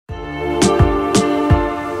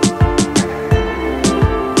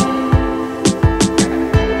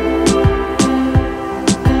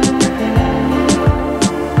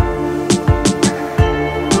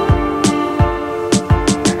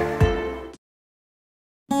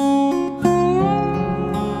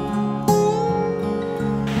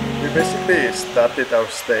basically started our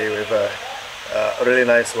stay with a really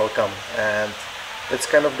nice welcome, and it's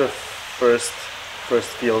kind of the first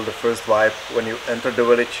feel, the first vibe when you enter the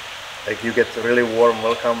village. Like, you get a really warm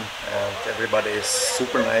welcome and everybody is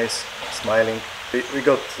super nice, smiling. We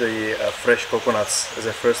got the fresh coconuts as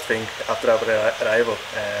a first thing after our arrival,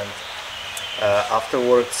 and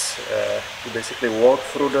afterwards you basically walk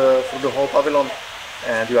through the whole pavilion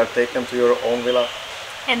and you are taken to your own villa.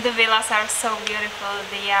 And the villas are so beautiful.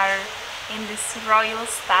 They are in this royal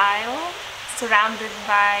style, surrounded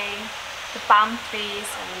by the palm trees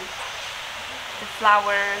and the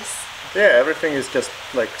flowers. Yeah, everything is just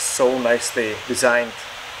like so nicely designed,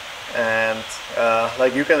 and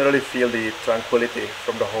like you can really feel the tranquility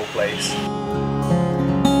from the whole place.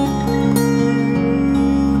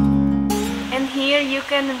 And here you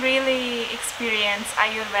can really experience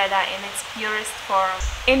Ayurveda in its purest form.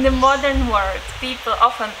 In the modern world, people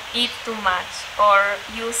often eat too much or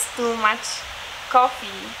use too much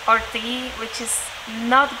coffee or tea, which is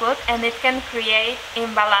not good, and it can create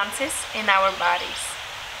imbalances in our bodies.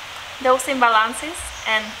 Those imbalances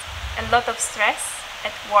and a lot of stress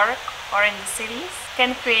at work or in the cities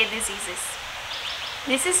can create diseases.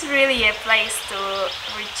 This is really a place to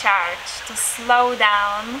recharge, to slow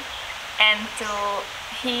down and to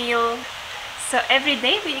heal. So every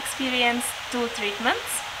day we experience 2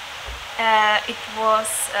 treatments. It was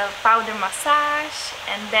a powder massage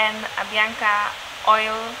and then a Bianca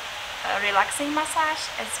oil relaxing massage,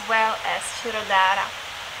 as well as Shirodhara.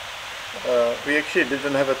 We actually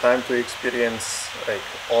didn't have a time to experience like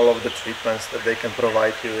all of the treatments that they can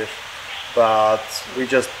provide you with, but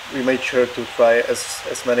we made sure to try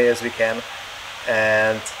as many as we can,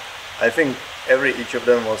 and I think each of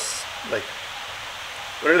them was like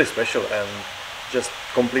really special and just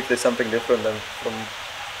completely something different than from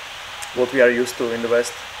what we are used to in the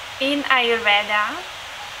West. In Ayurveda,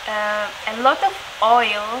 a lot of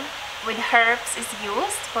oil with herbs is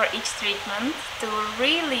used for each treatment to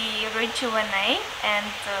really rejuvenate, and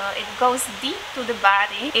it goes deep to the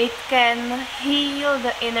body. It can heal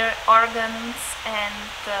the inner organs, and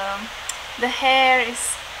the hair is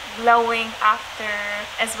glowing after,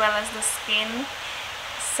 as well as the skin.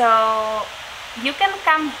 So you can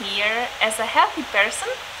come here as a healthy person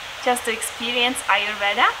just to experience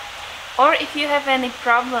Ayurveda. Or if you have any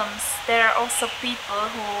problems, there are also people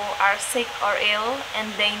who are sick or ill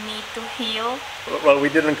and they need to heal. Well, we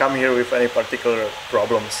didn't come here with any particular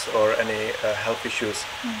problems or any health issues.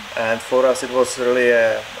 And for us it was really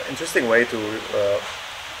an interesting way to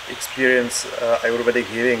experience Ayurvedic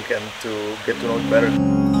healing and to get to know it better.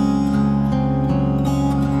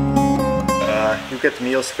 You get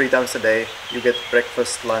meals 3 times a day, you get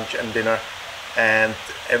breakfast, lunch and dinner. And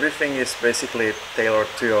everything is basically tailored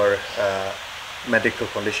to your medical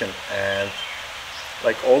condition, and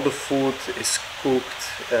like all the food is cooked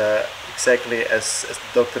exactly as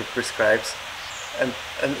the doctor prescribes, and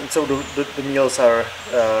so the meals are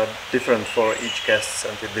different for each guest,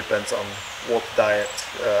 and it depends on what diet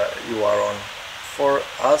you are on. For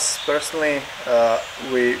us personally,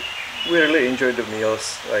 we really enjoy the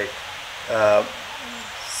meals, like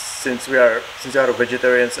since we are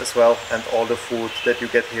vegetarians as well, and all the food that you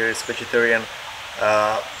get here is vegetarian.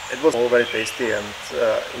 It was all very tasty and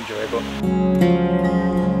enjoyable.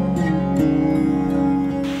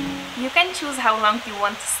 You can choose how long you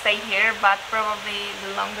want to stay here, but probably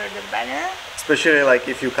the longer the better. Especially like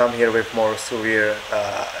if you come here with more severe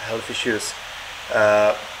health issues,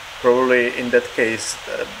 probably in that case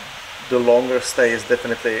the longer stay is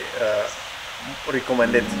definitely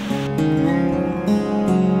recommended.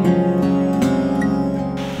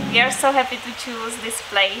 We are so happy to choose this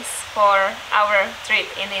place for our trip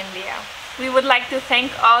in India. We would like to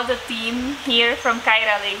thank all the team here from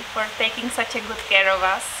Kairali for taking such a good care of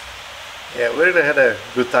us. Yeah, we really had a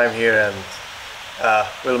good time here, and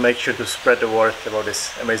we'll make sure to spread the word about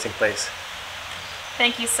this amazing place.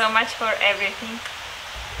 Thank you so much for everything.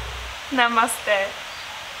 Namaste.